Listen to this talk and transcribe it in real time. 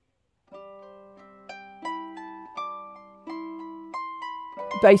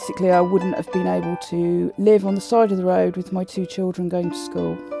Basically, I wouldn't have been able to live on the side of the road with my 2 children going to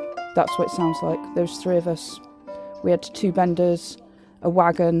school. That's what it sounds like. There's 3 of us. We had 2 benders, a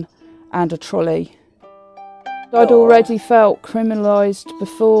wagon and a trolley. I'd already felt criminalised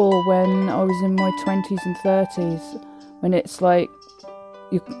before when I was in my 20s and 30s, when it's like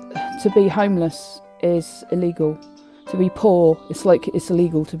to be homeless is illegal. To be poor, it's like it's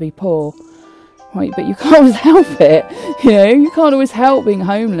illegal to be poor. Right, but you can't always help it, you can't always help being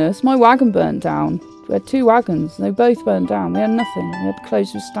homeless. My wagon burnt down. We had 2 wagons, and they both burnt down. We had nothing. We had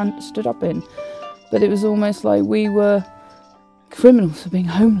clothes we stood up in. But it was almost like we were criminals for being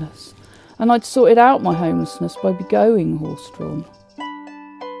homeless. And I'd sorted out my homelessness by going horse-drawn.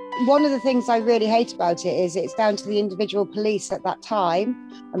 One of the things I really hate about it is it's down to the individual police at that time.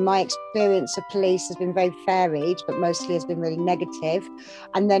 And my experience of police has been very varied, but mostly has been really negative.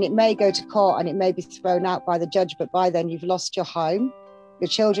 And then it may go to court and it may be thrown out by the judge, but by then you've lost your home. Your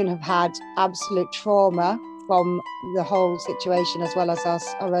children have had absolute trauma from the whole situation, as well as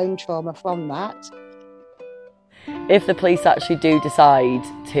our own trauma from that. If the police actually do decide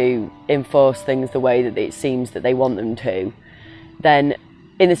to enforce things the way that it seems that they want them to, then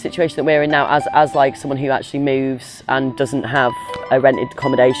in the situation that we're in now, as like someone who actually moves and doesn't have a rented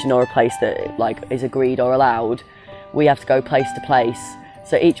accommodation or a place that like is agreed or allowed, we have to go place to place.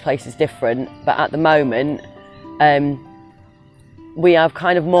 So each place is different, but at the moment, we have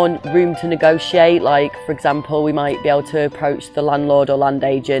kind of more room to negotiate. Like, for example, we might be able to approach the landlord or land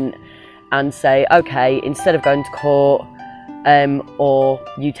agent and say, okay, instead of going to court or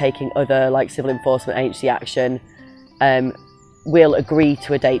you taking other like civil enforcement agency action, we'll agree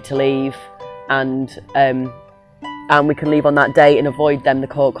to a date to leave, and we can leave on that date and avoid them the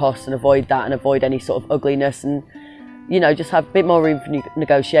court costs and avoid that and avoid any sort of ugliness and, just have a bit more room for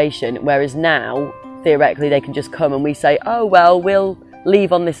negotiation. Whereas now, theoretically, they can just come and we say, oh, well, we'll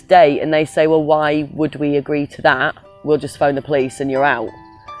leave on this date. And they say, well, why would we agree to that? We'll just phone the police and you're out.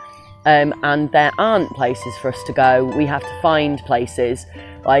 And there aren't places for us to go. We have to find places.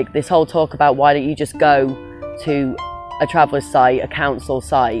 Like this whole talk about why don't you just go to a traveller's site, a council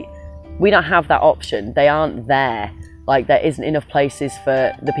site. We don't have that option. They aren't there. Like there isn't enough places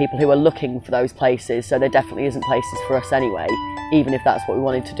for the people who are looking for those places. So there definitely isn't places for us anyway, even if that's what we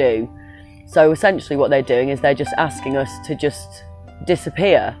wanted to do. So essentially what they're doing is they're just asking us to just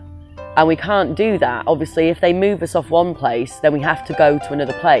disappear. And we can't do that. Obviously, if they move us off one place, then we have to go to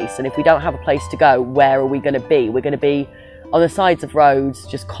another place. And if we don't have a place to go, where are we going to be? We're going to be on the sides of roads,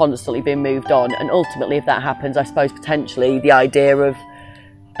 just constantly being moved on. And ultimately, if that happens, I suppose potentially the idea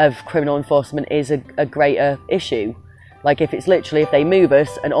of criminal enforcement is a greater issue. Like if it's literally, if they move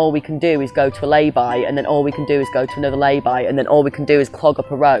us and all we can do is go to a lay-by, and then all we can do is go to another lay-by, and then all we can do is clog up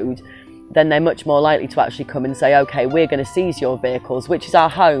a road, then they're much more likely to actually come and say, okay, we're going to seize your vehicles, which is our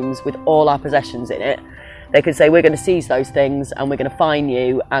homes with all our possessions in it. They could say, we're going to seize those things and we're going to fine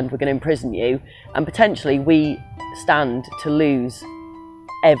you and we're going to imprison you. And potentially we stand to lose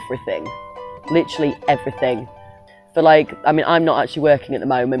everything, literally everything. For like, I mean, I'm not actually working at the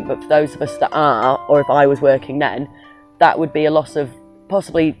moment, but for those of us that are, or if I was working then, that would be a loss of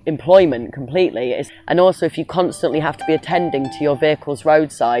possibly employment completely. And also if you constantly have to be attending to your vehicle's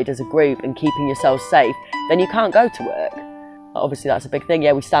roadside as a group and keeping yourselves safe, then you can't go to work. Obviously that's a big thing.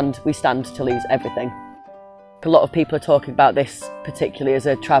 Yeah, we stand to lose everything. A lot of people are talking about this particularly as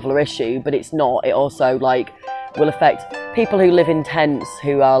a traveller issue, but it's not. It also like will affect people who live in tents,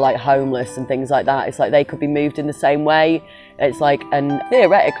 who are like homeless and things like that. It's like they could be moved in the same way. It's like, and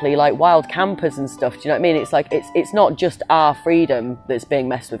theoretically like wild campers and stuff, do you know what I mean? It's like it's not just our freedom that's being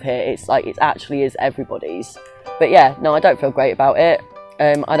messed with here. It's like it actually is everybody's. But yeah, no, I don't feel great about it.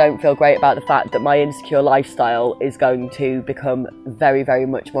 I don't feel great about the fact that my insecure lifestyle is going to become very, very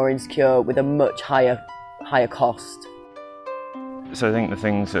much more insecure with a much higher cost. So I think the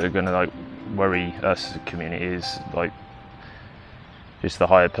things that are going to like worry us as a community is like just the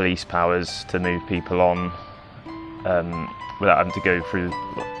higher police powers to move people on without having to go through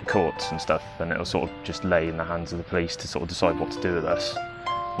courts and stuff, and it'll sort of just lay in the hands of the police to sort of decide what to do with us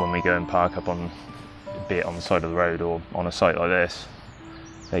when we go and park up on, be it on the side of the road or on a site like this.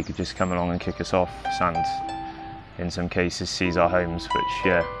 They could just come along and kick us off and in some cases seize our homes, which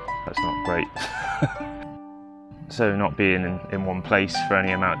yeah, that's not great. So not being in one place for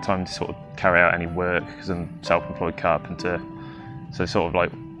any amount of time to sort of carry out any work, because I'm a self-employed carpenter, so sort of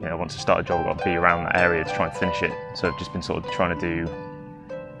like, you know, once I start a job I've got to be around that area to try and finish it. So I've just been sort of trying to do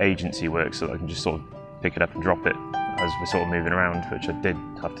agency work so that I can just sort of pick it up and drop it as we're sort of moving around, which I did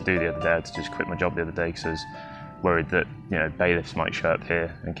have to do the other day. I had to just quit my job the other day because I was worried that, you know, bailiffs might show up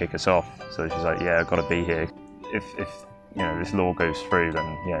here and kick us off. So she's like, yeah, I've got to be here. If this law goes through,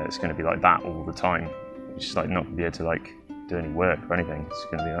 then yeah, it's going to be like that all the time. It's just like not going to be able to like do any work or anything. It's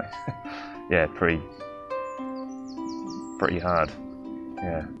going to be like yeah, pretty hard.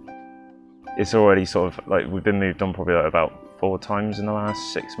 Yeah, it's already sort of like we've been moved on probably like about 4 times in the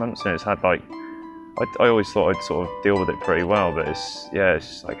last 6 months, and it's had like I always thought I'd sort of deal with it pretty well, but it's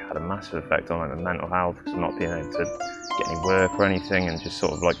just like had a massive effect on like my mental health because of not being able to get any work or anything, and just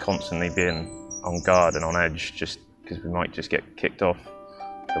sort of like constantly being on guard and on edge just because we might just get kicked off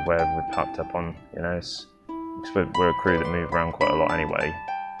of wherever we're packed up on. Because we're a crew that move around quite a lot anyway.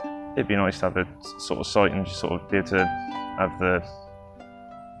 It'd be nice to have a sort of site and just sort of be able to have the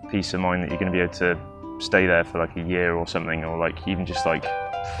peace of mind that you're going to be able to stay there for like a year or something, or like even just like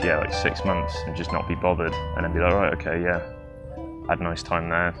 6 months and just not be bothered, and then be like, right, okay, yeah, had a nice time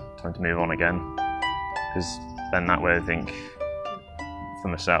there, time to move on again. Because then that way I think for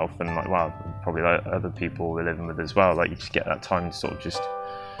myself and like, well, probably like other people we're living with as well, like you just get that time to sort of just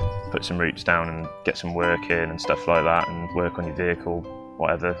put some roots down and get some work in and stuff like that, and work on your vehicle,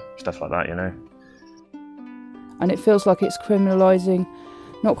 whatever, stuff like that, And it feels like it's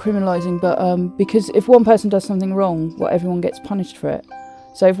not criminalising, but because if one person does something wrong, everyone gets punished for it.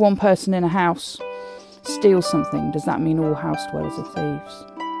 So if one person in a house steals something, does that mean all house dwellers are thieves?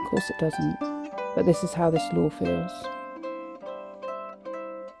 Of course it doesn't. But this is how this law feels.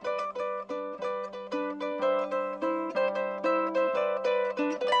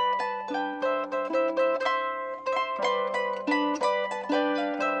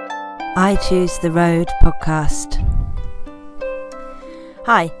 I Choose the Road podcast.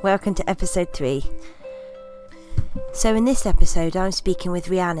 Hi, welcome to episode 3. So in this episode I'm speaking with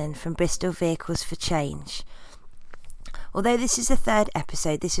Rhiannon from Bristol Vehicles for Change. Although this is the 3rd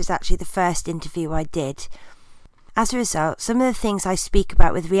episode, this was actually the first interview I did. As a result, some of the things I speak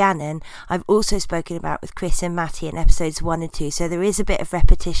about with Rhiannon I've also spoken about with Chris and Matty in episodes 1 and 2, so there is a bit of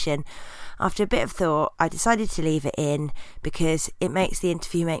repetition. After a bit of thought, I decided to leave it in because it makes the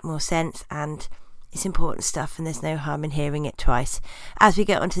interview make more sense, and it's important stuff and there's no harm in hearing it twice. As we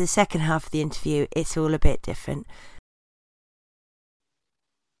get on to the second half of the interview, it's all a bit different.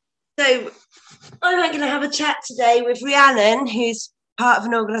 So I'm going to have a chat today with Rhiannon, who's part of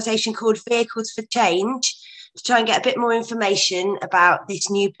an organisation called Vehicles for Change, to try and get a bit more information about this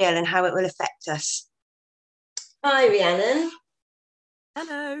new bill and how it will affect us. Hi, Rhiannon.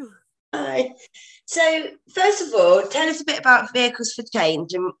 Hello. Hi. So first of all, tell us a bit about Vehicles for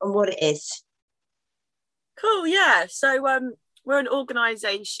Change and what it is. Cool, yeah. So we're an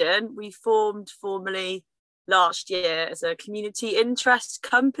organisation. We formed formally last year as a community interest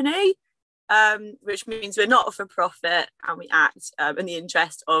company, which means we're not for profit and we act in the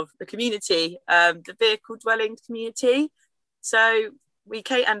interest of the community, the vehicle dwelling community. So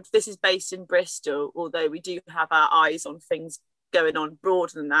and this is based in Bristol, although we do have our eyes on things going on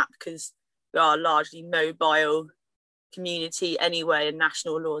broader than that because we are largely mobile community anyway, and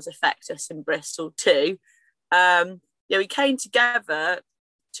national laws affect us in Bristol too. We came together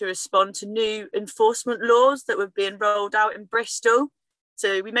to respond to new enforcement laws that were being rolled out in Bristol.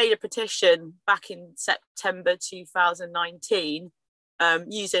 So we made a petition back in September 2019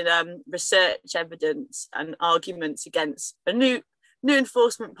 using research evidence and arguments against a new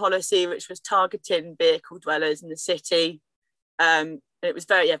enforcement policy which was targeting vehicle dwellers in the city. And it was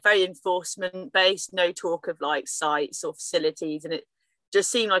very enforcement based, no talk of like sites or facilities, and it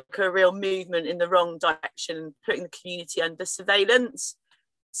just seemed like a real movement in the wrong direction, putting the community under surveillance.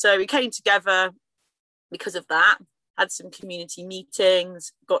 So we came together because of that, had some community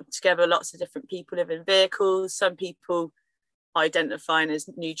meetings, got together lots of different people living in vehicles, some people identifying as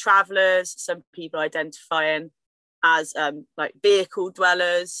new travellers, some people identifying as like vehicle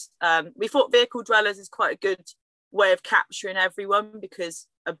dwellers. We thought vehicle dwellers is quite a good way of capturing everyone, because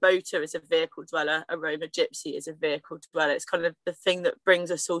a boater is a vehicle dweller, a Roma gypsy is a vehicle dweller. It's kind of the thing that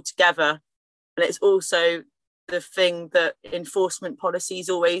brings us all together, and it's also the thing that enforcement policies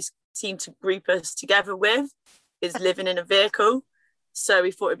always seem to group us together with, is living in a vehicle. So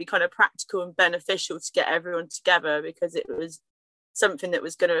we thought it'd be kind of practical and beneficial to get everyone together, because it was something that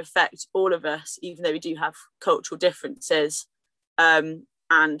was going to affect all of us, even though we do have cultural differences. And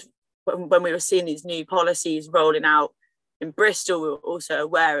when we were seeing these new policies rolling out in Bristol, we were also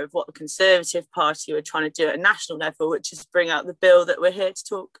aware of what the Conservative Party were trying to do at a national level, which is bring out the bill that we're here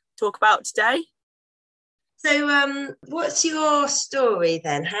to talk about today. So what's your story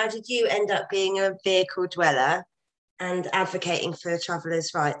then? How did you end up being a vehicle dweller and advocating for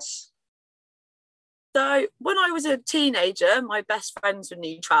travellers' rights? So when I was a teenager, my best friends were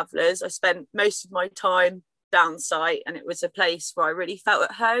new travellers. I spent most of my time down site, and it was a place where I really felt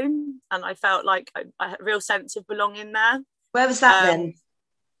at home, and I felt like I had a real sense of belonging there. Where was that then?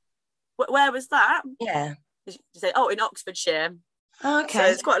 Where was that? Yeah. Did you say, oh, in Oxfordshire? Oh, okay. So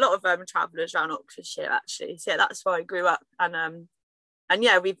there's quite a lot of travellers around Oxfordshire actually. So yeah, that's where I grew up, and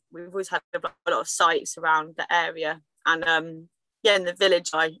yeah, we've always had a lot of sites around the area, and yeah, in the village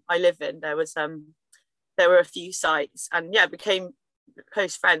I live in, there were a few sites, and yeah, became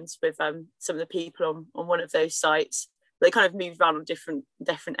close friends with some of the people on one of those sites. They kind of moved around on different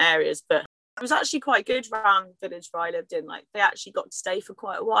areas, but it was actually quite good around the village where I lived in. Like, they actually got to stay for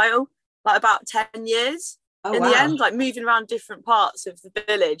quite a while, like about 10 years. Oh, in wow. the end, like moving around different parts of the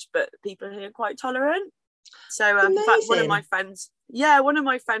village, but people here are quite tolerant. So in fact, one of my friends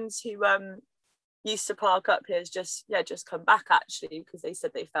who used to park up here has just come back actually, because they said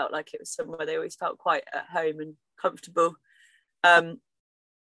they felt like it was somewhere they always felt quite at home and comfortable.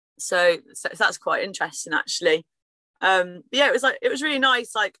 So that's quite interesting actually. But yeah, it was really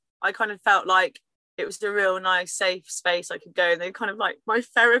nice. Like, I kind of felt like it was a real nice safe space I could go, and they kind of like my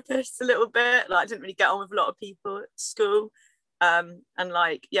therapist a little bit. Like, I didn't really get on with a lot of people at school, and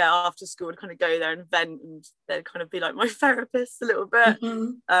like, yeah, after school I'd kind of go there and vent, and they'd kind of be like my therapist a little bit.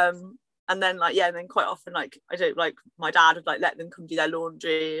 And then like, yeah, and then quite often, like, I don't, like, my dad would like let them come do their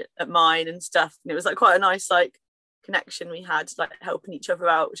laundry at mine and stuff, and it was like quite a nice like connection we had, like helping each other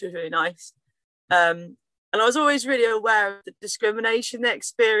out, which was really nice. And I was always really aware of the discrimination they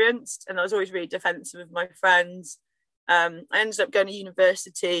experienced, and I was always really defensive of my friends. I ended up going to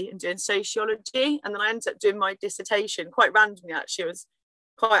university and doing sociology, and then I ended up doing my dissertation quite randomly actually. It was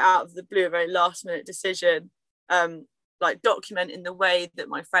quite out of the blue, a very last minute decision, like documenting the way that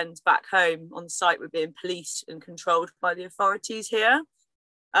my friends back home on site were being policed and controlled by the authorities here.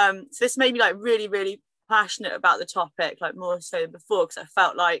 So this made me like really, really passionate about the topic, like more so than before, because I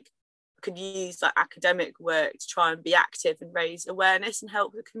felt like could use like academic work to try and be active and raise awareness and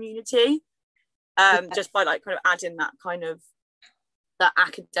help the community, just by like kind of adding that kind of that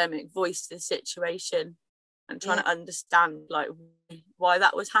academic voice to the situation and trying to understand like why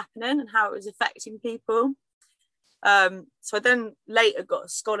that was happening and how it was affecting people. So I then later got a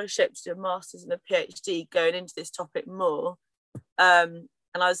scholarship to do a master's and a PhD going into this topic more, and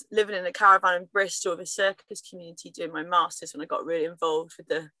I was living in a caravan in Bristol with a circus community doing my master's when I got really involved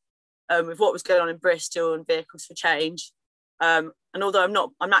with with what was going on in Bristol and Vehicles for Change. And although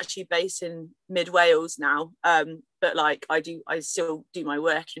I'm actually based in mid Wales now, but like I still do my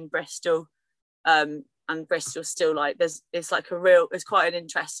work in Bristol, and Bristol's still like it's quite an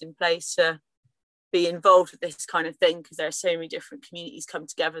interesting place to be involved with this kind of thing, because there are so many different communities come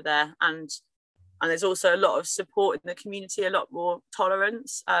together there, and there's also a lot of support in the community, a lot more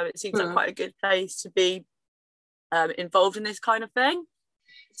tolerance. It seems like quite a good place to be involved in this kind of thing.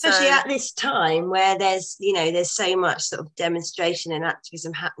 Especially at this time where there's so much sort of demonstration and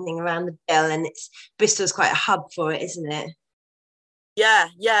activism happening around the bill, and Bristol's quite a hub for it, isn't it? Yeah,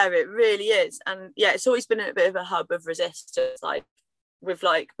 it really is. And yeah, it's always been a bit of a hub of resistance,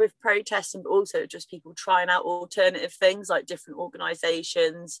 with protests, and also just people trying out alternative things, like different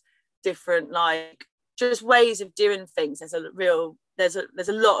organisations, different like just ways of doing things. There's a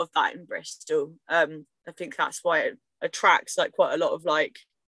lot of that in Bristol. I think that's why it attracts like quite a lot of like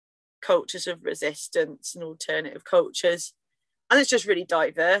cultures of resistance and alternative cultures, and it's just really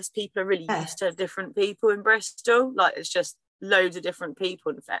diverse. People are really used to different people in Bristol. Like, it's just loads of different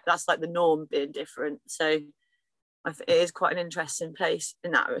people. In fact, that's like the norm, being different. So it is quite an interesting place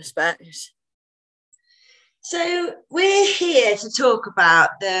in that respect. So we're here to talk about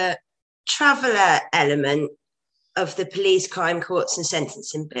the traveller element of the Police Crime Courts and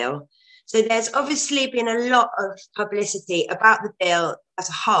Sentencing Bill. So there's obviously been a lot of publicity about the bill as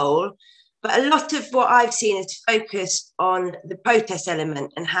a whole, but a lot of what I've seen is focused on the protest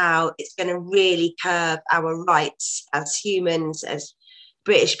element and how it's going to really curb our rights as humans, as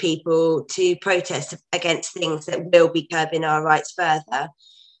British people, to protest against things that will be curbing our rights further.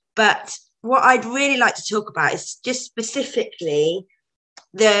 But what I'd really like to talk about is just specifically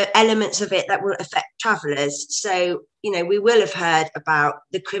the elements of it that will affect travellers. So, we will have heard about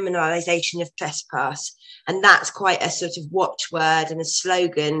the criminalisation of trespass, and that's quite a sort of watchword and a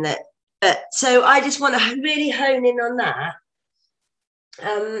slogan so I just want to really hone in on that.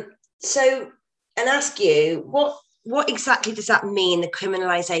 And ask you, what exactly does that mean, the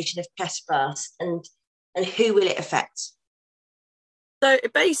criminalisation of trespass, and who will it affect? So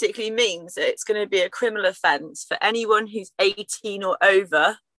it basically means that it's going to be a criminal offence for anyone who's 18 or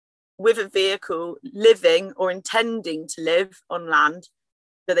over with a vehicle living or intending to live on land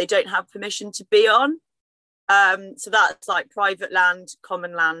that they don't have permission to be on. So that's like private land,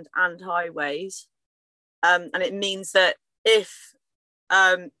 common land and highways. and it means that if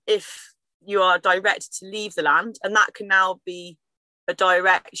you are directed to leave the land, and that can now be a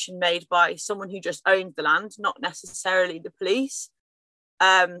direction made by someone who just owned the land, not necessarily the police.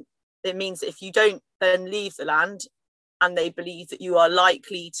 It means that if you don't then leave the land and they believe that you are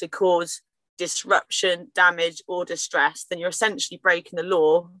likely to cause disruption, damage or distress, then you're essentially breaking the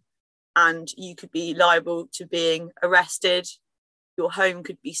law and you could be liable to being arrested. Your home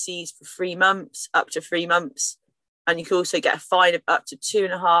could be seized for 3 months, up to 3 months. And you could also get a fine of up to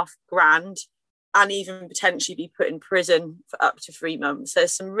 2.5 grand and even potentially be put in prison for up to 3 months.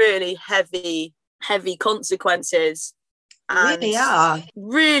 There's some really heavy consequences. Really are.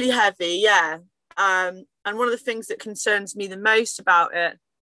 Really heavy, yeah. And one of the things that concerns me the most about it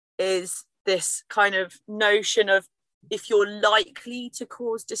is this kind of notion of if you're likely to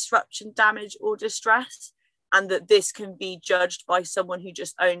cause disruption, damage or distress, and that this can be judged by someone who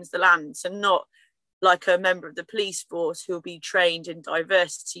just owns the land. So not like a member of the police force who will be trained in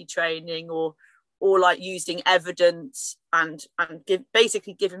diversity training or like using evidence and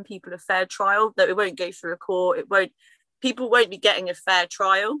basically giving people a fair trial, that it won't go through a court. People won't be getting a fair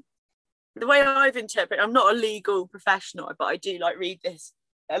trial. The way I've interpreted, I'm not a legal professional, but I do like read this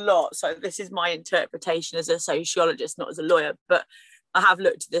a lot. So this is my interpretation as a sociologist, not as a lawyer, but I have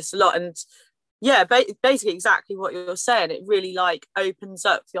looked at this a lot. And yeah, basically exactly what you're saying. It really like opens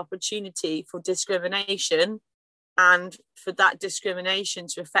up the opportunity for discrimination and for that discrimination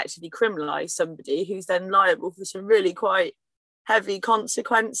to effectively criminalise somebody who's then liable for some really quite heavy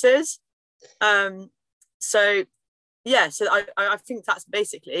consequences. So I think that's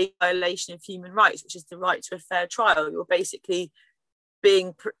basically a violation of human rights, which is the right to a fair trial. You're basically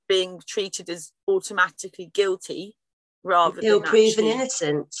being treated as automatically guilty rather than proven actually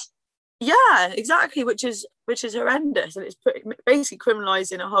innocent. Yeah, exactly, which is horrendous, and it's basically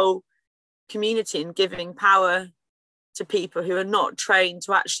criminalising a whole community and giving power to people who are not trained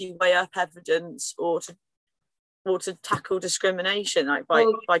to actually weigh up evidence or to tackle discrimination, like by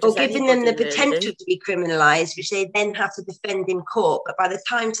just giving them the potential really to be criminalised, which they then have to defend in court. But by the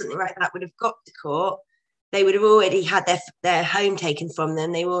time something like that would have got to court, they would have already had their home taken from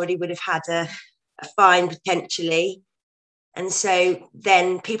them. They already would have had a fine potentially. And so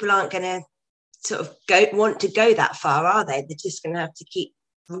then people aren't going to sort of want to go that far, are they? They're just going to have to keep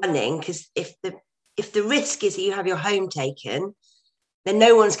running, because if the risk is that you have your home taken, then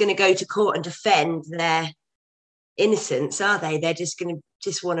no one's going to go to court and defend their innocence, are they? They're just going to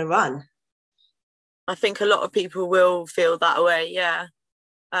just want to run. I think a lot of people will feel that way. Yeah.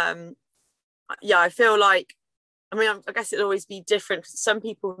 I feel like, I guess it'll always be different. Some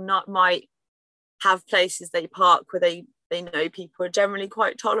people might have places they park where they know people are generally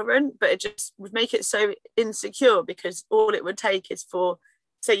quite tolerant, but it just would make it so insecure, because all it would take is for,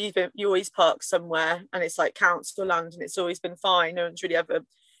 say you always park somewhere and it's like council land and it's always been fine, no one's really ever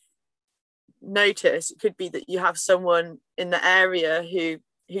noticed. It could be that you have someone in the area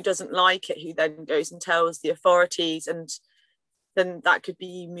who doesn't like it, who then goes and tells the authorities, and then that could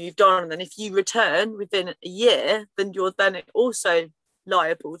be moved on. And then if you return within a year, then you're then also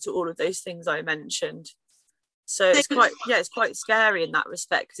liable to all of those things I mentioned. So it's quite scary in that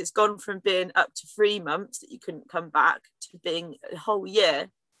respect, because it's gone from being up to 3 months that you couldn't come back to being a whole year.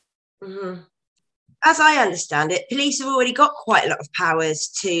 Mm-hmm. As I understand it, police have already got quite a lot of powers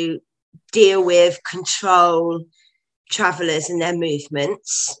to deal with, control travellers and their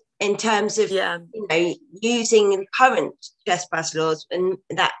movements, in terms of using the current trespass laws, and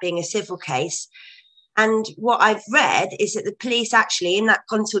that being a civil case. And what I've read is that the police actually, in that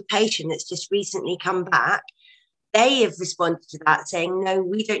consultation that's just recently come back, they have responded to that saying, no,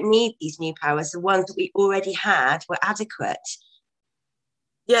 we don't need these new powers. The ones that we already had were adequate.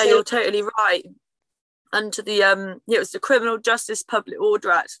 Yeah, so you're totally right. Under the it was the Criminal Justice Public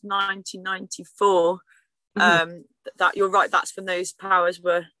Order Act of 1994. That you're right, that's when those powers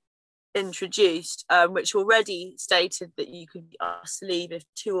were introduced, which already stated that you could ask leave if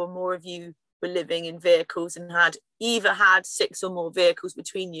 2 or more of you were living in vehicles and had either had 6 or more vehicles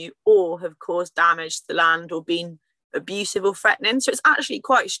between you, or have caused damage to the land or been abusive or threatening. So it's actually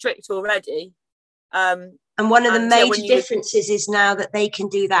quite strict already. And one of the major differences is now that they can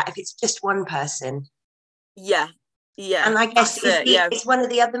do that if it's just one person. Yeah. And I guess it's one of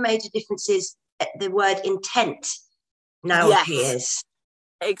the other major differences, the word intent now appears.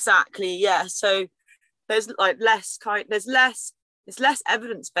 Exactly, yeah. So there's like less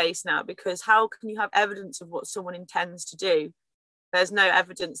evidence based now, because how can you have evidence of what someone intends to do? There's no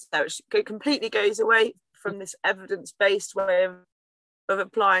evidence there, which completely goes away from this evidence-based way of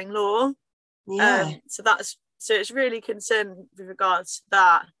applying law. So it's really concerning with regards to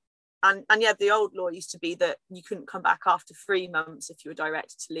that. And yeah, the old law used to be that you couldn't come back after 3 months if you were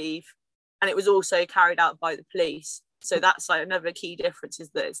directed to leave, and it was also carried out by the police. So that's like another key difference, is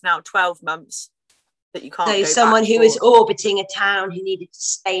that it's now 12 months that you can't go back. So someone who was orbiting a town who needed to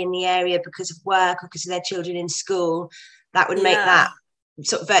stay in the area because of work or because of their children in school, that would make that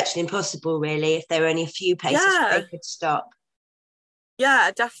sort of virtually impossible, really, if there were only a few places where they could stop.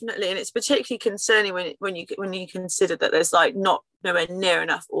 Yeah, definitely. And it's particularly concerning when you consider that there's like nowhere near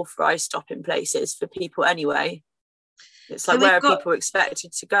enough authorised stopping places for people anyway. It's like, where are people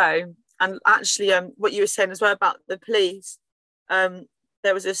expected to go? And actually, what you were saying as well about the police,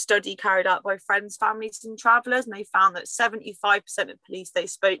 there was a study carried out by friends, families and travellers, and they found that 75% of police they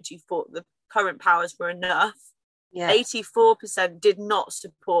spoke to thought the current powers were enough. 84% did not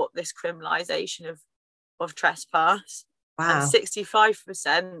support this criminalisation of trespass. Wow. And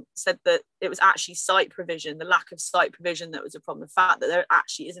 65% said that it was actually site provision, the lack of site provision, that was a problem. The fact that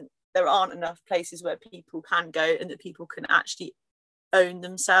there aren't enough places where people can go and that people can actually own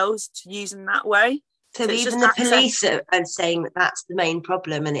themselves to use them that way. So even the police are saying that that's the main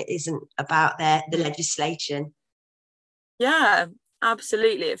problem, and it isn't about the legislation. Yeah,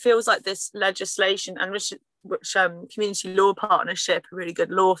 absolutely. It feels like this legislation, and which Community Law Partnership, a really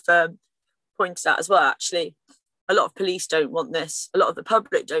good law firm, pointed out as well, actually, a lot of police don't want this, a lot of the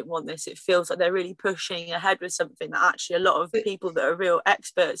public don't want this. It feels like they're really pushing ahead with something that actually a lot of people that are real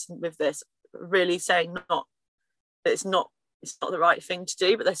experts with this are really saying that it's not the right thing to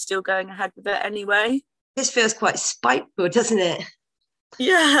do, but they're still going ahead with it anyway. This feels quite spiteful, doesn't it?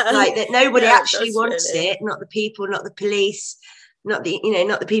 Yeah, like that nobody actually wants it, not the people, not the police, not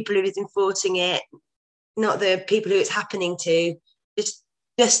the people who is enforcing it, not the people who it's happening to,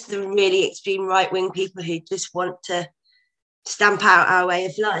 just the really extreme right-wing people who just want to stamp out our way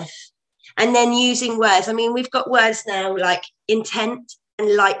of life. And then using words, I mean, we've got words now like intent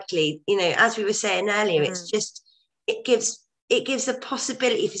and likely, as we were saying earlier, it's just, it gives a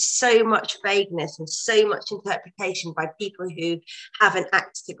possibility for so much vagueness and so much interpretation by people who have an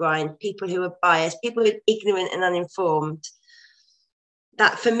axe to grind, people who are biased, people who are ignorant and uninformed.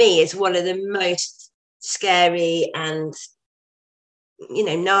 That for me is one of the most scary and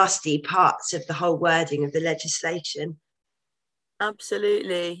nasty parts of the whole wording of the legislation.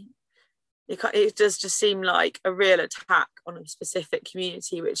 Absolutely. It does just seem like a real attack on a specific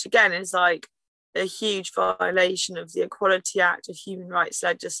community, which again is like a huge violation of the Equality Act, of human rights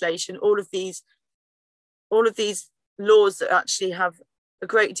legislation, all of these laws that actually have a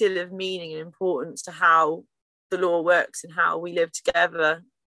great deal of meaning and importance to how the law works and how we live together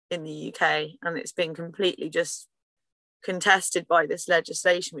in the UK. And it's been completely just contested by this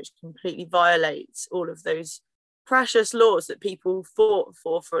legislation, which completely violates all of those precious laws that people fought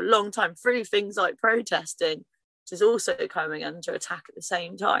for a long time through things like protesting, which is also coming under attack at the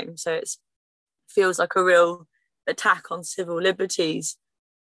same time. So it feels like a real attack on civil liberties.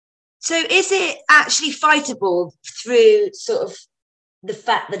 So is it actually fightable through sort of the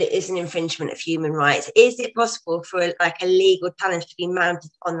fact that it is an infringement of human rights? Is it possible for a legal challenge to be mounted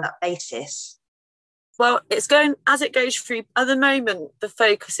on that basis? Well, as it goes through, at the moment, the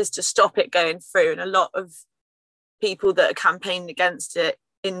focus is to stop it going through. And a lot of people that are campaigning against it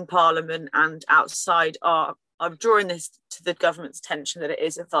in Parliament and outside are drawing this to the government's attention, that it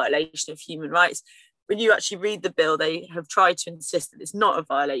is a violation of human rights. When you actually read the bill, they have tried to insist that it's not a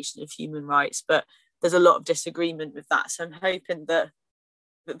violation of human rights, but there's a lot of disagreement with that. So I'm hoping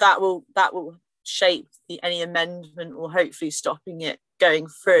that will shape any amendment, or hopefully stopping it going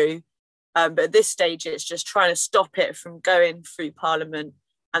through. But at this stage, it's just trying to stop it from going through Parliament,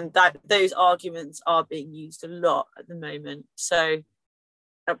 and that those arguments are being used a lot at the moment. So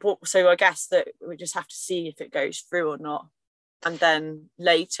I guess that we just have to see if it goes through or not, and then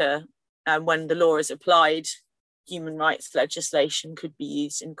later, when the law is applied, human rights legislation could be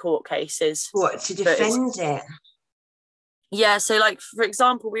used in court cases. What, to defend it? Yeah, so like, for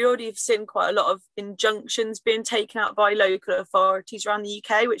example, we already have seen quite a lot of injunctions being taken out by local authorities around the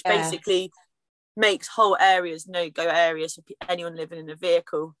UK, which basically makes whole areas no-go areas for anyone living in a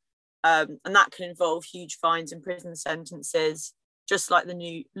vehicle. And that can involve huge fines and prison sentences, just like the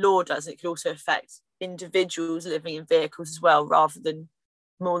new law does. It could also affect individuals living in vehicles as well, rather than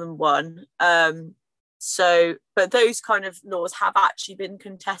more than one. But those kind of laws have actually been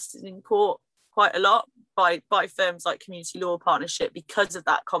contested in court quite a lot by firms like Community Law Partnership because of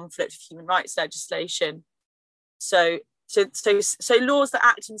that conflict of human rights legislation. So laws that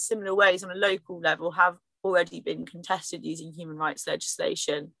act in similar ways on a local level have already been contested using human rights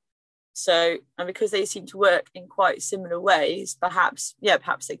legislation. So, and because they seem to work in quite similar ways, perhaps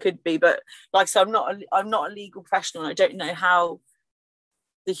they could be. But like I said, I'm not a legal professional, and I don't know how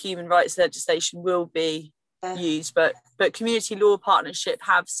the human rights legislation will be used, but Community Law Partnership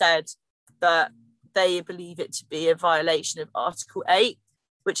have said that they believe it to be a violation of Article 8,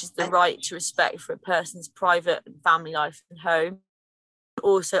 which is the right to respect for a person's private and family life and home.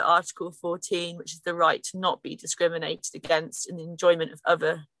 Also Article 14, which is the right to not be discriminated against in the enjoyment of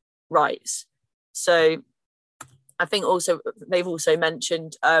other rights. So I think also they've also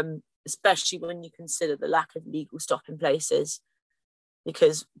mentioned, especially when you consider the lack of legal stopping places,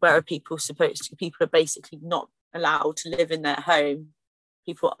 because where are people supposed to? People are basically not allowed to live in their home.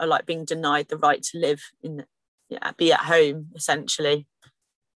 People are like being denied the right to live be at home, essentially.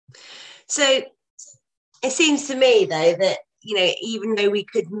 So it seems to me, though, that, you know, even though we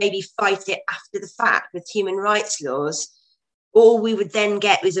could maybe fight it after the fact with human rights laws, all we would then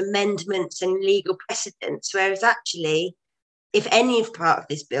get was amendments and legal precedents, whereas actually, if any of part of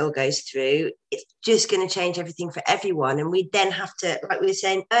this bill goes through, it's just going to change everything for everyone. And we then have to, like we were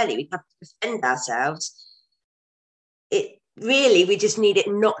saying earlier, we have to defend ourselves. We just need it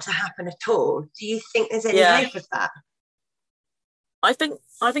not to happen at all. Do you think there's any hope of that? I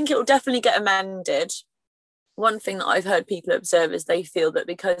think it will definitely get amended. One thing that I've heard people observe is they feel that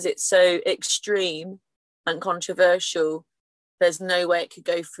because it's so extreme and controversial, there's no way it could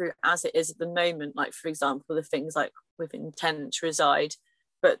go through as it is at the moment. Like, for example, the things like with intent to reside.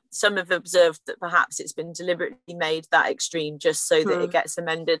 But some have observed that perhaps it's been deliberately made that extreme just so that it gets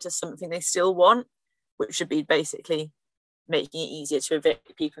amended to something they still want, which should be basically making it easier to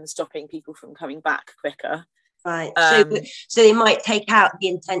evict people and stopping people from coming back quicker. Right. So they might take out the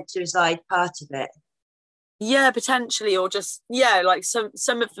intent to reside part of it. Yeah, potentially, or just like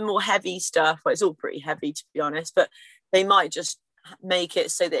some of the more heavy stuff. Well, it's all pretty heavy, to be honest, but they might just make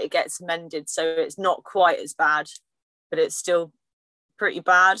it so that it gets amended so it's not quite as bad, but it's still pretty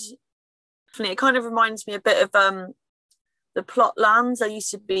bad. It kind of reminds me a bit of the plot lands. There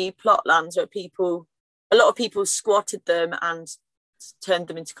used to be plot lands where a lot of people squatted them and turned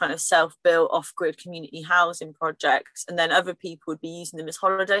them into kind of self-built off-grid community housing projects, and then other people would be using them as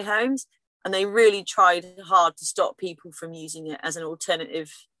holiday homes, and they really tried hard to stop people from using it as an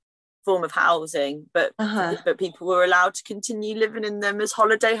alternative form of housing, but people were allowed to continue living in them as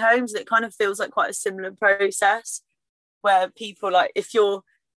holiday homes. And it kind of feels like quite a similar process where people, like, if you're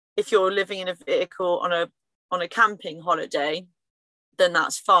living in a vehicle on a camping holiday, then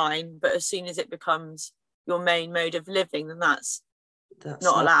that's fine, but as soon as it becomes your main mode of living, then that's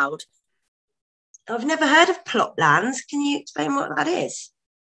not allowed. I've never heard of plot lands. Can you explain what that is?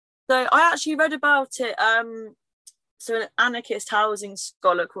 So I actually read about it. So an anarchist housing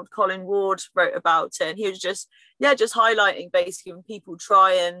scholar called Colin Ward wrote about it, and he was just highlighting basically when people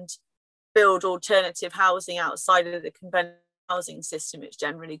try and build alternative housing outside of the conventional housing system, it's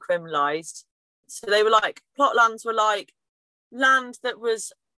generally criminalised. So they were like, plot lands were like land that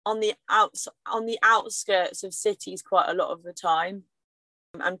was on the outskirts of cities quite a lot of the time,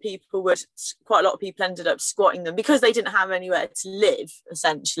 and quite a lot of people ended up squatting them because they didn't have anywhere to live,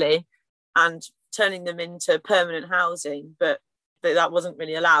 essentially, and turning them into permanent housing, but that wasn't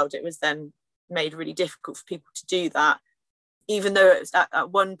really allowed. It was then made really difficult for people to do that, even though it was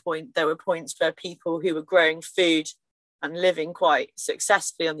at one point there were points where people who were growing food and living quite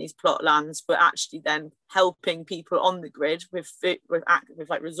successfully on these plot lands were actually then helping people on the grid with food, with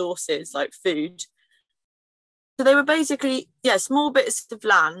like resources like food. So they were basically small bits of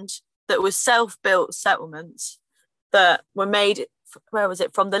land that were self-built settlements that were made,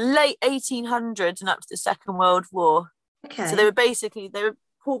 from the late 1800s and up to the Second World War. Okay. So they were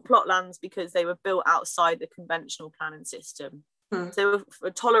called plot lands because they were built outside the conventional planning system. So they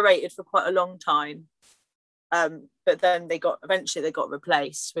were tolerated for quite a long time. But then they got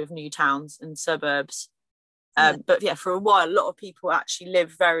replaced with new towns and suburbs. But for a while, a lot of people actually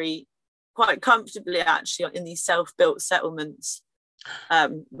lived quite comfortably actually in these self-built settlements,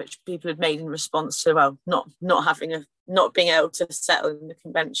 which people had made in response to not being able to settle in the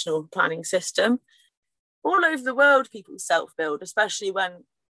conventional planning system. All over the world, people self-build, especially when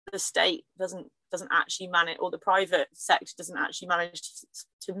the state doesn't actually manage, or the private sector doesn't actually manage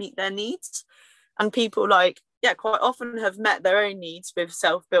to meet their needs. And people quite often have met their own needs with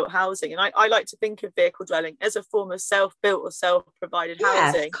self-built housing. And I like to think of vehicle dwelling as a form of self-built or self-provided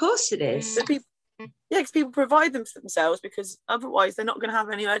housing. Of course it is. So because people provide them for themselves, because otherwise they're not going to have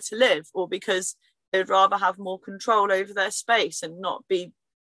anywhere to live, or because they'd rather have more control over their space and not be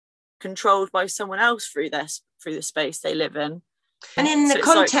controlled by someone else through the space they live in. And in the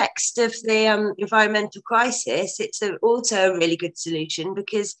context of the environmental crisis, it's also a really good solution,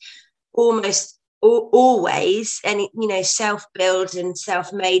 because almost always any self-built and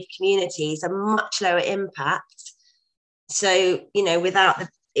self-made communities are much lower impact. So, without the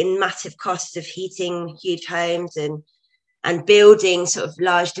in massive costs of heating huge homes and building sort of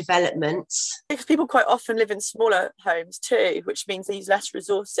large developments. Because people quite often live in smaller homes too, which means they use less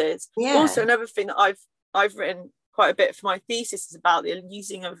resources. Yeah. Also, another thing that I've written quite a bit for my thesis is about the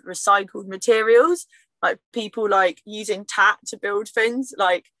using of recycled materials, like people like using tack to build things.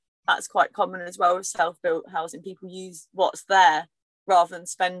 Like that's quite common as well with self-built housing. People use what's there rather than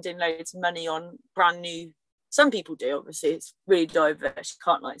spending loads of money on brand new. Some people do, obviously, it's really diverse. You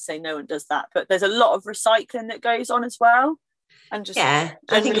can't like say no one does that, but there's a lot of recycling that goes on as well. And just I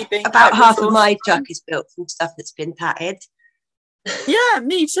think being about half of my truck is built from stuff that's been tatted. Yeah,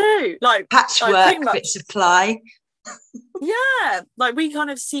 me too. Like patchwork bits of ply. Yeah, like we kind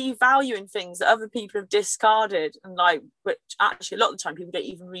of see value in things that other people have discarded, and like which actually a lot of the time people don't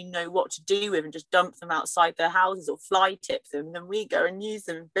even really know what to do with and just dump them outside their houses or fly tip them, and then we go and use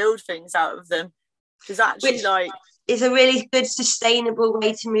them and build things out of them. Which is actually is a really good sustainable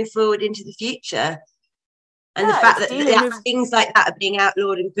way to move forward into the future. And the fact that things like that are being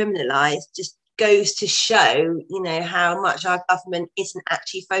outlawed and criminalised just goes to show, how much our government isn't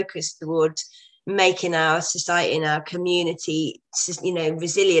actually focused towards making our society and our community,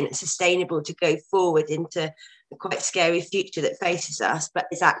 resilient and sustainable to go forward into a quite scary future that faces us, but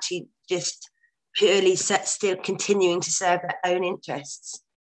is actually just purely still continuing to serve their own interests.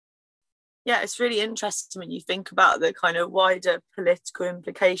 Yeah, it's really interesting when you think about the kind of wider political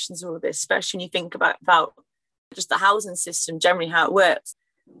implications of all this, especially when you think about just the housing system, generally how it works.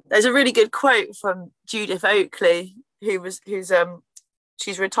 There's a really good quote from Judith Oakley,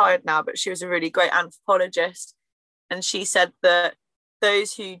 she's retired now, but she was a really great anthropologist. And she said that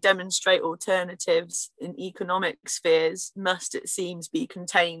those who demonstrate alternatives in economic spheres must, it seems, be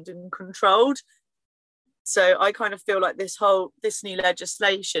contained and controlled. So I kind of feel like this new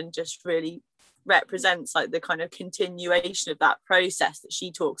legislation just really represents like the kind of continuation of that process that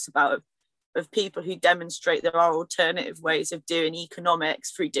she talks about of people who demonstrate there are alternative ways of doing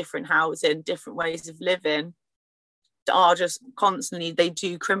economics through different housing, different ways of living, are just constantly, they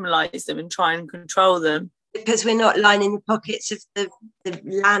do criminalise them and try and control them. Because we're not lining the pockets of the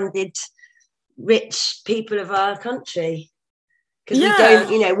landed rich people of our country. Because we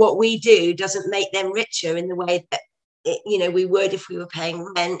don't, what we do doesn't make them richer in the way that, we would if we were paying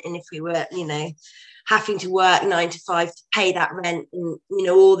rent and if we were, having to work 9 to 5 to pay that rent and,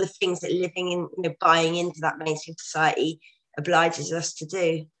 all the things that living in, buying into that mainstream society obliges us to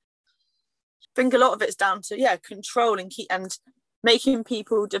do. I think a lot of it's down to, control and making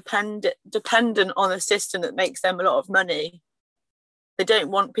people dependent on a system that makes them a lot of money. They don't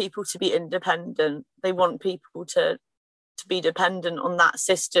want people to be independent. They want people to be dependent on that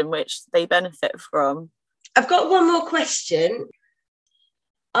system which they benefit from. I've got one more question.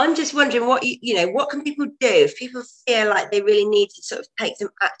 I'm just wondering what can people do if people feel like they really need to sort of take some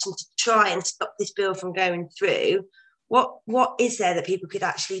action to try and stop this bill from going through? What is there that people could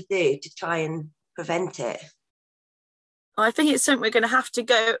actually do to try and prevent it? I think it's something we're going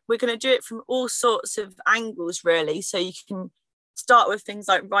to do it from all sorts of angles, really. So you can start with things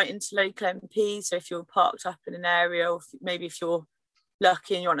like writing to local MPs. So if you're parked up in an area, or maybe if you're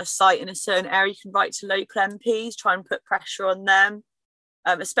lucky and you're on a site in a certain area, you can write to local MPs, try and put pressure on them,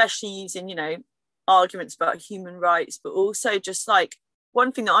 especially using, arguments about human rights, but also just like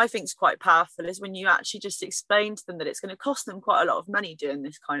one thing that I think is quite powerful is when you actually just explain to them that it's going to cost them quite a lot of money doing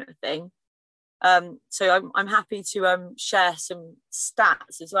this kind of thing. So I'm happy to share some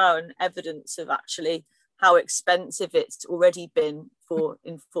stats as well and evidence of actually how expensive it's already been for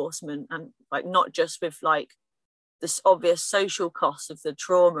enforcement, and like not just with like this obvious social costs of the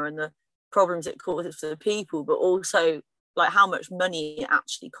trauma and the problems it causes for the people, but also like how much money it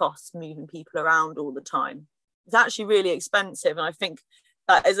actually costs moving people around all the time. It's actually really expensive, and I think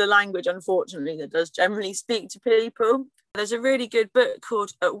that is a language, unfortunately, that does generally speak to people. There's a really good book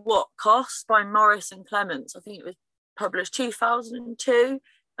called At What Cost by Morris and Clements. I think it was published 2002.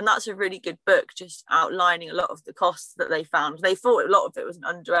 And that's a really good book, just outlining a lot of the costs that they found. They thought a lot of it was an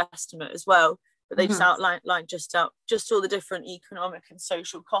underestimate as well, but they just outlined just all the different economic and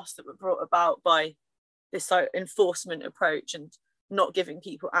social costs that were brought about by this enforcement approach and not giving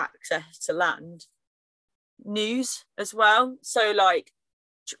people access to land. News as well. So like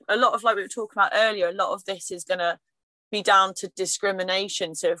a lot of, like we were talking about earlier, a lot of this is going to be down to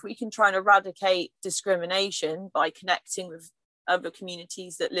discrimination. So if we can try and eradicate discrimination by connecting with other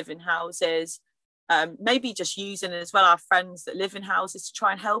communities that live in houses, maybe just using as well our friends that live in houses to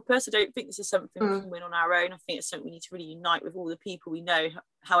try and help us. I don't think this is something we can win on our own. I think it's something we need to really unite with all the people we know,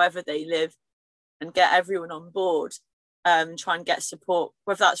 however they live, and get everyone on board. try and get support,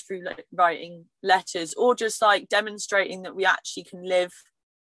 whether that's through like writing letters or just like demonstrating that we actually can live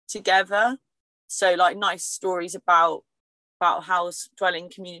together. So like nice stories about house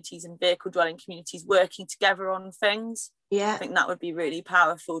dwelling communities and vehicle dwelling communities working together on things. Yeah, I think that would be really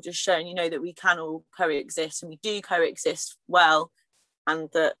powerful, just showing, you know, that we can all coexist, and we do coexist well, and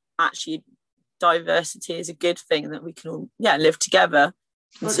that actually diversity is a good thing, that we can all live together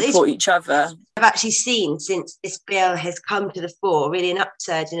and support each other. I've actually seen, since this bill has come to the fore, really an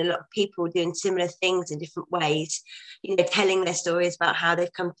upsurge in a lot of people doing similar things in different ways, you know, telling their stories about how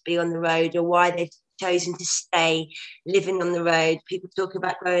they've come to be on the road or why they've chosen to stay living on the road. People talking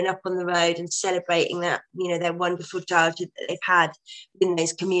about growing up on the road and celebrating that, you know, their wonderful childhood that they've had in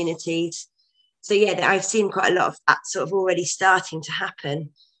those communities. So yeah, I've seen quite a lot of that sort of already starting to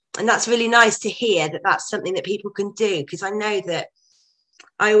happen, and that's really nice to hear that that's something that people can do, because I know that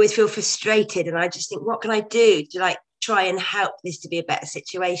I always feel frustrated, and I just think, what can I do to like try and help this to be a better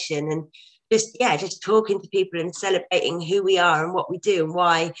situation? And just talking to people and celebrating who we are and what we do and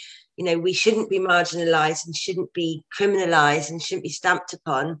why, you know, we shouldn't be marginalised and shouldn't be criminalised and shouldn't be stamped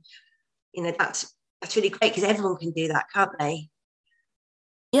upon. You know, that's really great, because everyone can do that, can't they?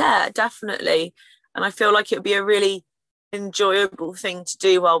 Yeah, definitely. And I feel like it would be a really enjoyable thing to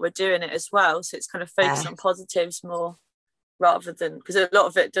do while we're doing it as well. So it's kind of focused on positives more, rather than, because a lot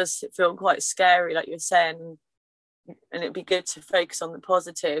of it does feel quite scary, like you're saying, and it'd be good to focus on the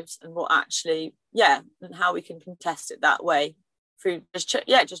positives and what actually, and how we can contest it that way through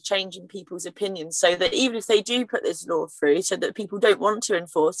just changing people's opinions, so that even if they do put this law through, so that people don't want to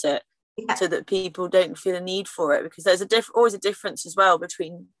enforce it, so that people don't feel a need for it, because there's always a difference as well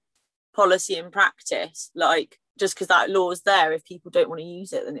between policy and practice. Like, just because that law is there, if people don't want to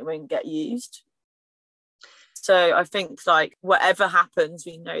use it, then it won't get used. So I think like whatever happens,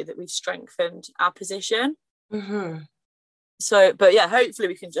 we know that we've strengthened our position. Mm-hmm. So, but yeah, hopefully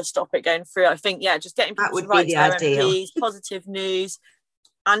we can just stop it going through. I think, just getting people to write to their MPs, positive news,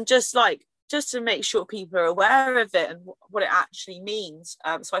 and just to make sure people are aware of it and what it actually means.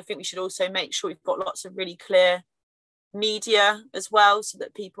 So I think we should also make sure we've got lots of really clear media as well, so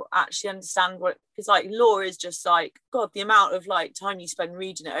that people actually understand what, because like law is just like, God, the amount of like time you spend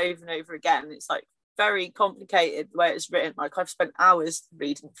reading it over and over again, it's like very complicated the way it's written. Like I've spent hours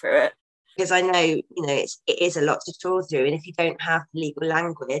reading through it, because I know, you know, it is a lot to trawl through, and if you don't have the legal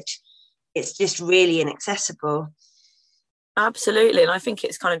language, it's just really inaccessible. Absolutely. And I think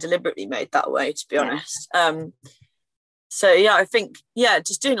it's kind of deliberately made that way, to be honest. So I think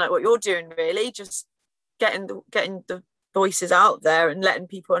just doing like what you're doing, really, just getting the voices out there and letting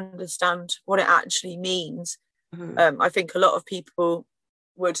people understand what it actually means. I think a lot of people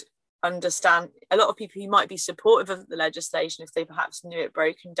would understand, a lot of people who might be supportive of the legislation, if they perhaps knew it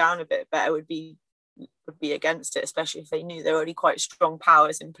broken down a bit better, would be against it, especially if they knew there were already quite strong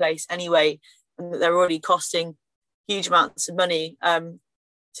powers in place anyway, and that they're already costing huge amounts of money.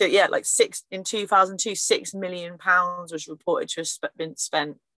 So like in 2002, £6 million was reported to have been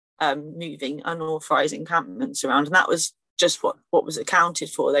spent moving unauthorised encampments around, and that was just what was accounted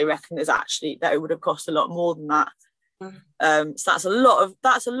for. They reckon that it would have cost a lot more than that. So that's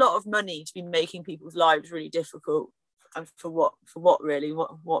a lot of money to be making people's lives really difficult, and for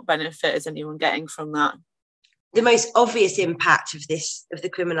what benefit is anyone getting from that? The most obvious impact of the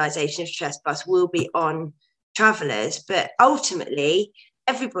criminalisation of trespass will be on travellers, but ultimately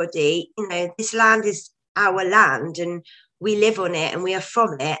everybody, you know, this land is our land and we live on it and we are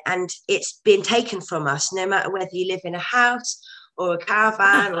from it, and it's been taken from us, no matter whether you live in a house or a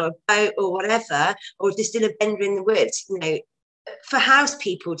caravan or a boat or whatever, or just in a bender in the woods. You know, for house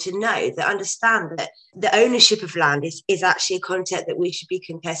people to know, that understand that the ownership of land is actually a concept that we should be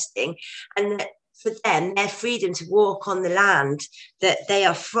contesting, and that for them, their freedom to walk on the land that they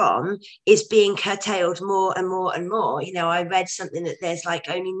are from is being curtailed more and more and more. You know, I read something that there's like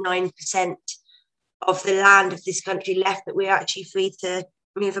only 9% of the land of this country left that we're actually free to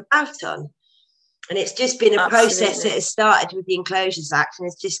move about on. And it's just been a process that has started with the Enclosures Act and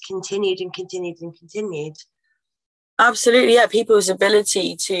has just continued and continued and continued. Absolutely, people's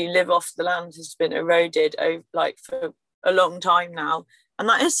ability to live off the land has been eroded for a long time now. And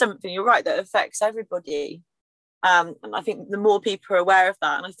that is something, you're right, that affects everybody. And I think the more people are aware of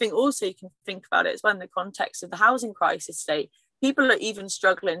that, and I think also you can think about it as well in the context of the housing crisis state, people are even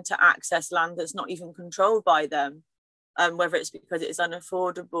struggling to access land that's not even controlled by them, whether it's because it's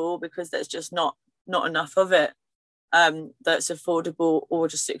unaffordable, because there's just not enough of it that's affordable or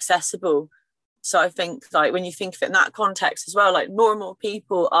just accessible. So I think like when you think of it in that context as well, like more and more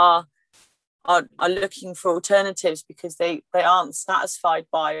people are are looking for alternatives because they aren't satisfied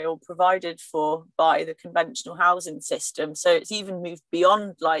by or provided for by the conventional housing system. So it's even moved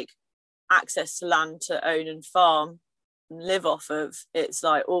beyond like access to land to own and farm and live off of. It's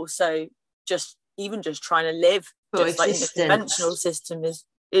like also just trying to live just like in the conventional system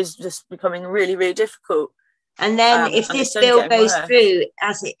is just becoming really, really difficult. And then if this bill goes through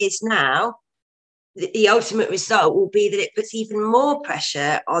as it is now, the ultimate result will be that it puts even more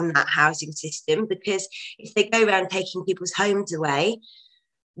pressure on that housing system, because if they go around taking people's homes away,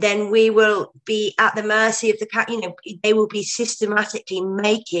 then we will be at the mercy of they will be systematically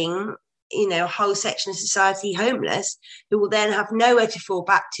making, a whole section of society homeless, who will then have nowhere to fall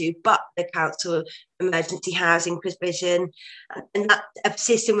back to but the council emergency housing provision, and that a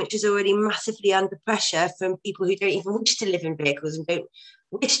system which is already massively under pressure from people who don't even wish to live in vehicles and don't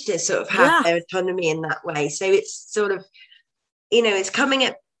wish to sort of have their autonomy in that way. So it's sort of, it's coming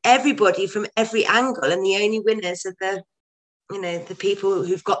at everybody from every angle, and the only winners are the people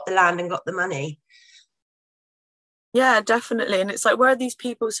who've got the land and got the money. Yeah, definitely. And it's like, where are these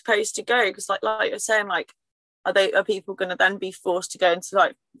people supposed to go? Because like you're saying, like, are people going to then be forced to go into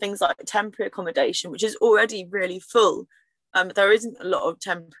like things like temporary accommodation, which is already really full? There isn't a lot of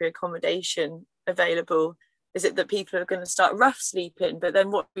temporary accommodation available. Is it that people are going to start rough sleeping? But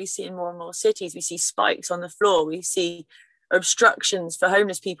then what we see in more and more cities, we see spikes on the floor. We see obstructions for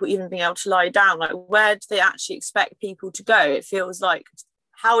homeless people even being able to lie down. Like, where do they actually expect people to go? It feels like,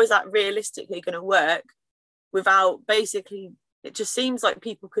 how is that realistically going to work without basically, it just seems like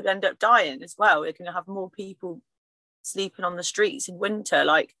people could end up dying as well. We're going to have more people sleeping on the streets in winter.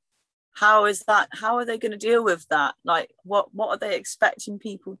 Like, how is that? How are they going to deal with that? Like, what are they expecting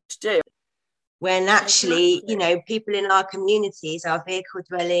people to do? When actually, people in our communities, our vehicle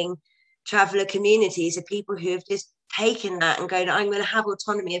dwelling traveller communities, are people who have just taken that and going, I'm going to have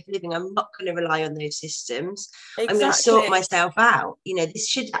autonomy of living. I'm not going to rely on those systems. Exactly. I'm going to sort myself out. This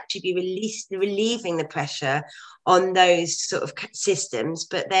should actually be relieving the pressure on those sort of systems,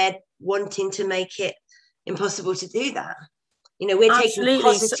 but they're wanting to make it impossible to do that. We're taking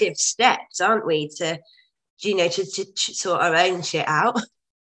positive steps, aren't we, to sort our own shit out.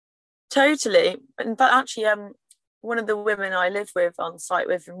 Totally. But actually, one of the women I live with on site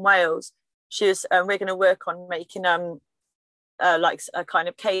with in Wales, she was, we're going to work on making like a kind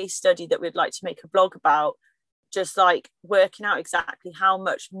of case study that we'd like to make a blog about, just like working out exactly how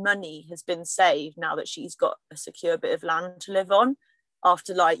much money has been saved now that she's got a secure bit of land to live on,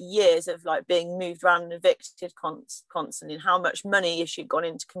 after like years of like being moved around and evicted constantly, and how much money, if she'd gone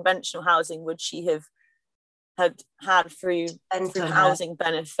into conventional housing, would she have had through housing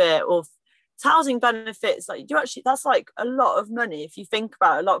benefit or housing benefits. Like, that's like a lot of money if you think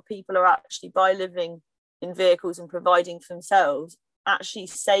about it. A lot of people are actually, by living in vehicles and providing for themselves, actually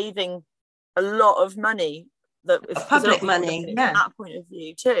saving a lot of money, that is public money, from that point of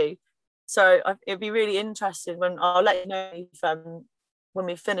view too. So it'd be really interesting when I'll let you know if, when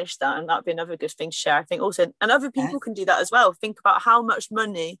we finish that, and that'd be another good thing to share, I think, also. And other people can do that as well. Think about how much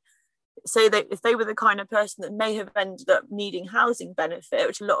money, say that if they were the kind of person that may have ended up needing housing benefit,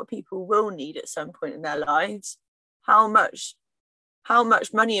 which a lot of people will need at some point in their lives, how much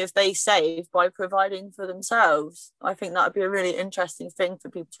money have they saved by providing for themselves? I think that would be a really interesting thing for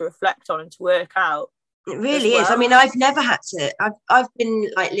people to reflect on and to work out. It really is. I mean, I've never had to. I've been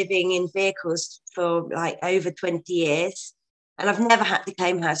like living in vehicles for like over 20 years, and I've never had to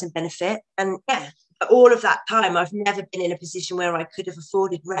claim housing benefit. And all of that time, I've never been in a position where I could have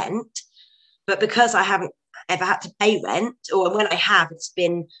afforded rent. But because I haven't ever had to pay rent, or when I have, it's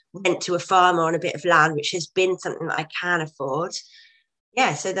been rent to a farmer on a bit of land, which has been something that I can afford.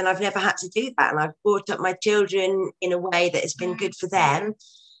 Yeah, so then I've never had to do that. And I've brought up my children in a way that has been good for them,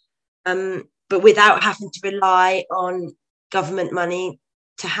 but without having to rely on government money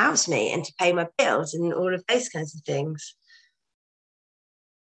to house me and to pay my bills and all of those kinds of things.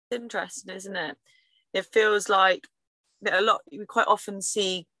 Interesting, isn't it? It feels like a lot, we quite often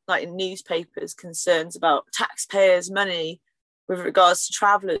see like in newspapers concerns about taxpayers' money with regards to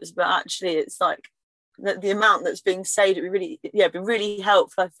travellers, but actually it's like the amount that's being saved. It'd be really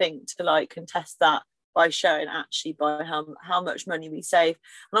helpful, I think, to like contest that by showing actually by how much money we save.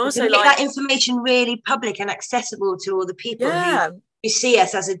 And also make that information really public and accessible to all the people who see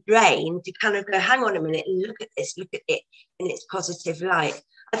us as a drain, to kind of go, hang on a minute, look at this, look at it in its positive light.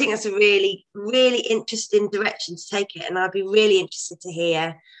 I think that's a really, really interesting direction to take it. And I'd be really interested to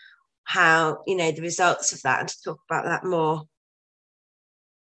hear how, the results of that, and to talk about that more.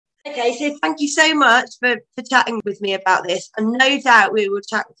 Okay, so thank you so much for chatting with me about this. And no doubt we will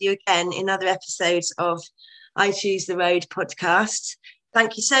chat with you again in other episodes of I Choose the Road podcast.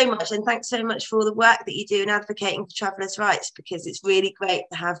 thank you so much, and thanks so much for all the work that you do in advocating for travellers' rights, because it's really great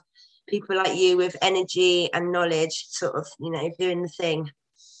to have people like you with energy and knowledge sort of, doing the thing.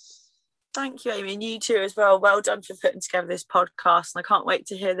 Thank you, Amy, and you too as well. Well done for putting together this podcast, and I can't wait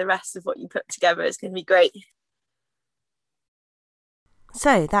to hear the rest of what you put together. It's going to be great.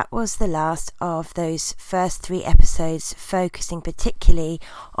 So that was the last of those first 3 episodes, focusing particularly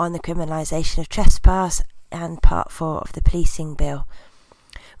on the criminalisation of trespass and part 4 of the policing bill.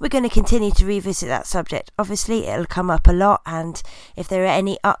 We're going to continue to revisit that subject. Obviously, it'll come up a lot, and if there are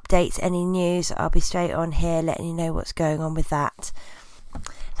any updates, any news, I'll be straight on here letting you know what's going on with that.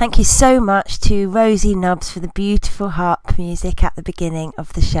 Thank you so much to Rosie Nubbs for the beautiful harp music at the beginning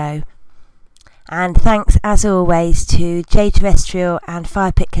of the show. And thanks, as always, to J Terrestrial and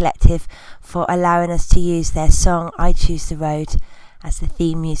Firepit Collective for allowing us to use their song I Choose the Road as the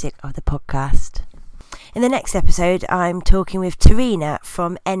theme music of the podcast. In the next episode, I'm talking with Tarina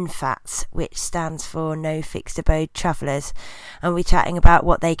from NFATS, which stands for No Fixed Abode Travellers, and we're chatting about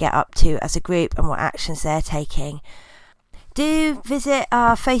what they get up to as a group and what actions they're taking. Do visit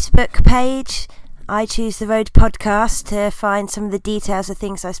our Facebook page, I Choose the Road podcast, to find some of the details of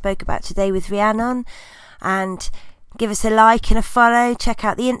things I spoke about today with Rhiannon, and give us a like and a follow. Check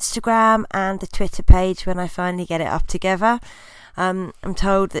out the Instagram and the Twitter page when I finally get it up together. I'm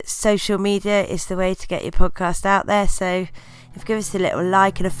told that social media is the way to get your podcast out there, so if you give us a little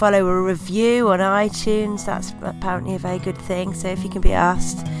like and a follow or a review on iTunes, that's apparently a very good thing, so if you can be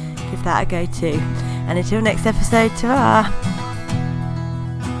asked, give that a go too. And until next episode, ta-ra!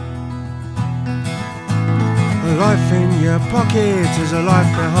 A life in your pocket is a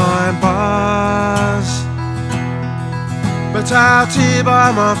life behind bars, but out here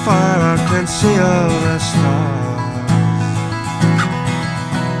by my fire I can see all the stars.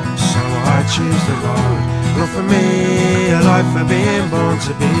 So I choose the road, not for me a life for being born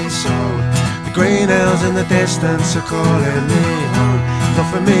to be sold. The green hills in the distance are calling me home. Not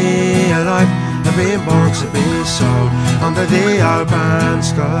for me a life for being born to be sold under the open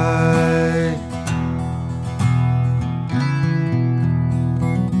sky.